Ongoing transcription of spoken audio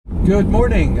Good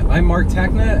morning, I'm Mark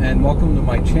Tacna and welcome to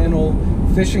my channel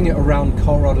Fishing Around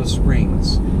Colorado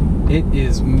Springs. It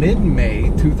is mid-May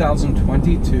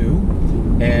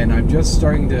 2022 and I'm just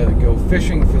starting to go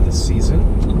fishing for the season.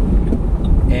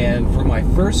 And for my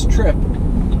first trip,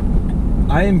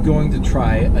 I am going to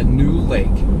try a new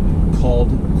lake called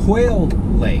Quail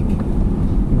Lake,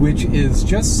 which is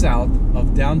just south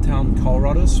of downtown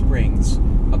Colorado Springs,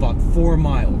 about 4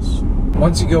 miles.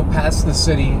 Once you go past the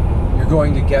city, you're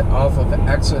going to get off of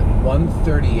exit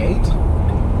 138,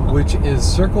 which is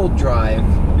Circle Drive,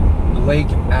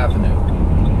 Lake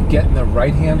Avenue. Get in the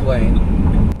right-hand lane.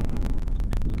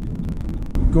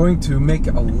 Going to make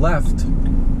a left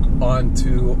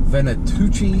onto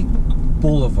Venatucci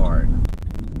Boulevard.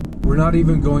 We're not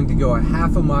even going to go a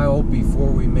half a mile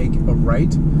before we make a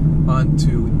right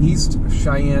onto East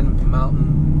Cheyenne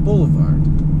Mountain Boulevard.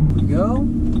 Here we go.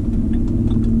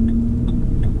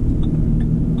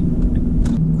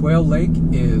 Quail Lake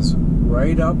is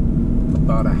right up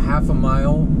about a half a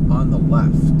mile on the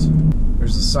left.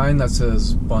 There's a sign that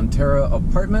says Bonterra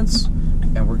Apartments,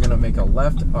 and we're gonna make a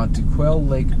left onto Quail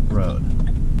Lake Road.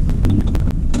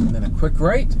 And then a quick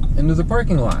right into the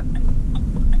parking lot.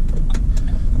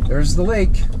 There's the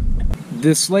lake.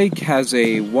 This lake has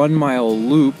a 1 mile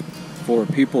loop for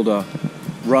people to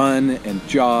run and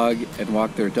jog and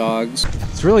walk their dogs.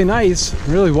 It's really nice,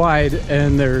 really wide,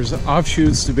 and there's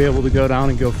offshoots to be able to go down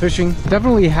and go fishing.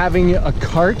 Definitely having a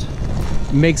cart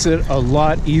makes it a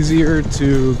lot easier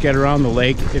to get around the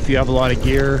lake if you have a lot of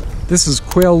gear. This is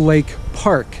Quail Lake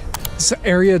Park. This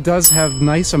area does have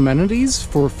nice amenities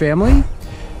for family.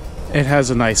 It has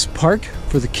a nice park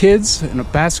for the kids and a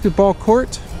basketball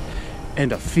court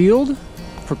and a field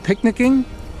for picnicking.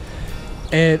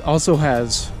 It also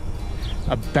has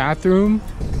a bathroom.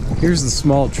 Here's the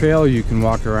small trail you can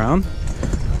walk around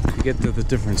to get to the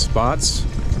different spots.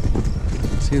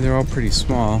 See, they're all pretty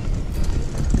small.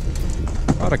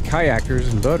 A lot of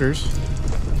kayakers and boaters.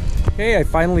 Okay, I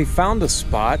finally found a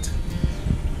spot.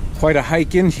 Quite a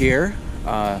hike in here.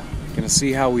 Gonna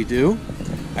see how we do.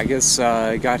 I guess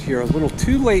I got here a little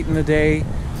too late in the day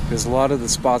because a lot of the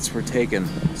spots were taken.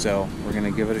 So we're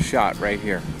gonna give it a shot right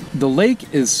here. The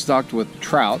lake is stocked with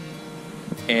trout,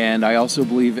 and I also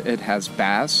believe it has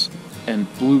bass and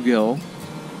bluegill,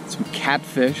 some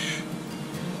catfish,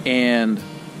 and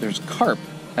there's carp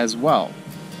as well.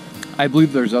 I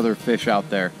believe there's other fish out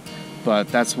there, but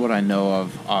that's what I know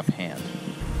of offhand.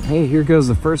 Hey, here goes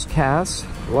the first cast.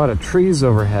 A lot of trees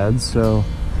overhead, so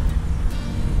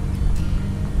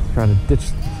try to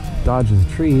dodge the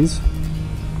trees.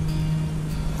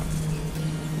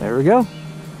 There we go.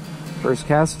 First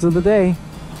cast of the day.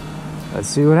 Let's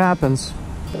see what happens.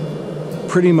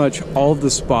 Pretty much all of the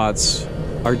spots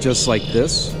are just like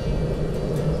this.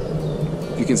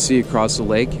 You can see across the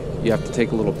lake, you have to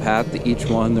take a little path to each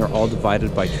one. They're all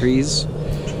divided by trees.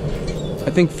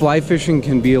 I think fly fishing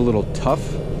can be a little tough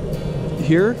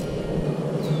here,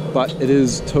 but it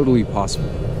is totally possible.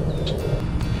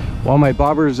 While my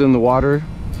bobber's in the water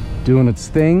doing its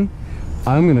thing,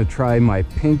 I'm gonna try my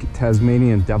pink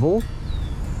Tasmanian Devil.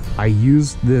 I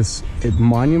used this at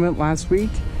Monument last week,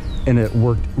 and it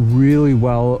worked really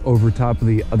well over top of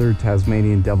the other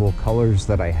Tasmanian Devil colors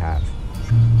that I have.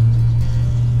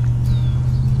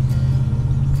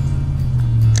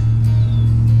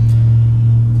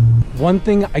 One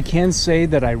thing I can say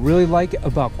that I really like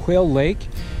about Quail Lake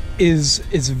is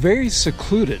it's very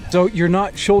secluded. So you're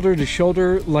not shoulder to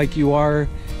shoulder like you are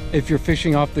if you're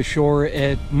fishing off the shore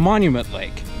at Monument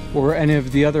Lake or any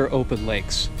of the other open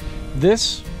lakes.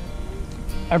 This,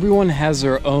 everyone has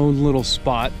their own little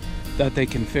spot that they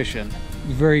can fish in.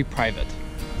 Very private.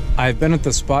 I've been at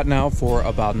the spot now for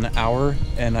about an hour,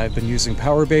 and I've been using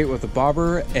power bait with a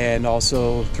bobber and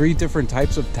also 3 different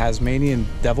types of Tasmanian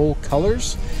Devil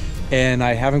colors, and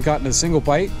I haven't gotten a single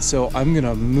bite, so I'm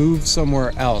gonna move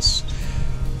somewhere else.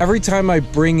 Every time I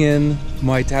bring in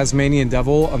my Tasmanian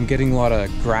Devil, I'm getting a lot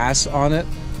of grass on it,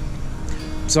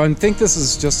 so I think this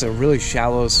is just a really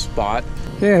shallow spot.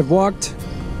 Okay, I've walked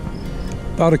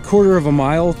about a quarter of a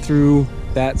mile through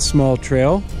that small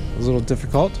trail. It was a little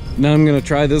difficult. Now I'm gonna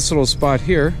try this little spot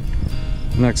here.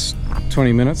 Next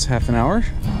 20 minutes, half an hour.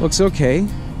 Looks okay.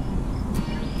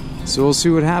 So we'll see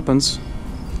what happens.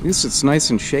 At least it's nice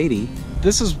and shady.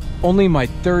 This is only my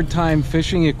 3rd time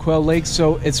fishing at Quail Lake,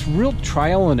 so it's real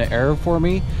trial and error for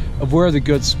me of where the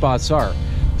good spots are.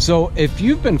 So if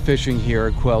you've been fishing here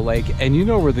at Quail Lake and you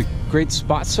know where the great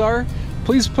spots are,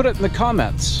 please put it in the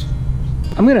comments.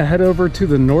 I'm gonna head over to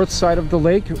the north side of the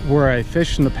lake where I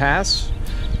fished in the past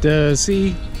to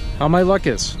see how my luck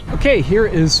is. Okay, here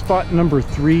is spot number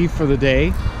 3 for the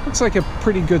day. Looks like a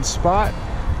pretty good spot.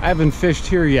 I haven't fished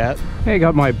here yet. Hey, I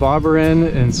got my bobber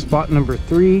in spot number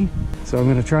 3. So I'm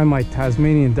gonna try my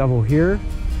Tasmanian double here.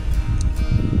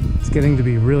 It's getting to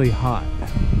be really hot.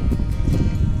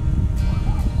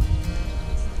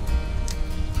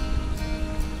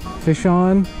 Fish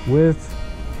on with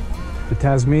the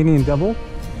Tasmanian double.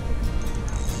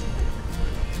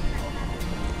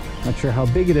 Not sure how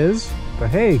big it is, but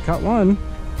hey, caught one.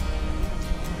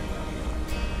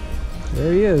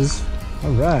 There he is.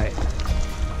 All right.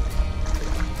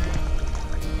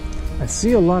 I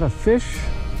see a lot of fish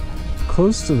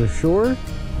close to the shore,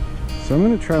 so I'm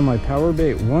going to try my power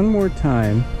bait one more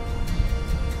time,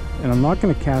 and I'm not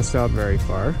going to cast out very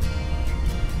far,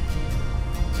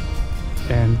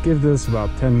 and give this about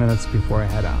 10 minutes before I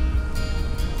head out.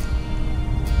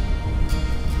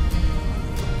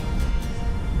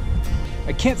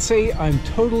 I can't say I'm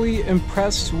totally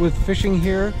impressed with fishing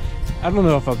here. I don't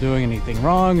know if I'm doing anything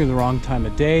wrong or the wrong time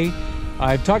of day.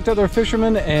 I've talked to other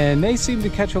fishermen and they seem to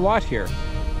catch a lot here,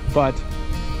 but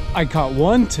I caught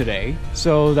one today,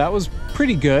 so that was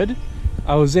pretty good.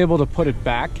 I was able to put it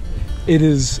back. It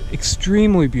is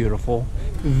extremely beautiful,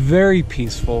 very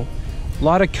peaceful. A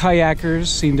lot of kayakers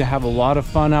seem to have a lot of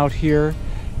fun out here,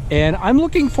 and I'm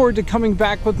looking forward to coming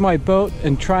back with my boat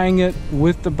and trying it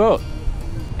with the boat.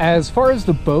 As far as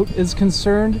the boat is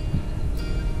concerned,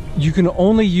 you can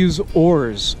only use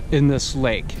oars in this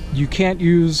lake. You can't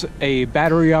use a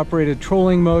battery-operated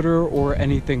trolling motor or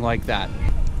anything like that.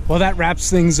 Well, that wraps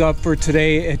things up for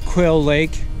today at Quail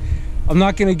Lake. I'm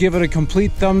not going to give it a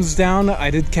complete thumbs down.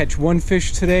 I did catch one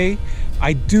fish today.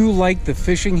 I do like the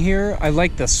fishing here. I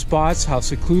like the spots, how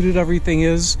secluded everything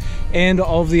is, and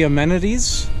all of the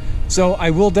amenities. So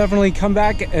I will definitely come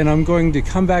back, and I'm going to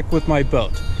come back with my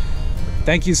boat.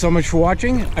 Thank you so much for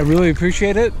watching. I really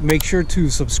appreciate it. Make sure to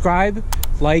subscribe,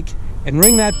 like, and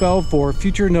ring that bell for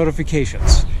future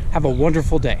notifications. Have a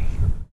wonderful day.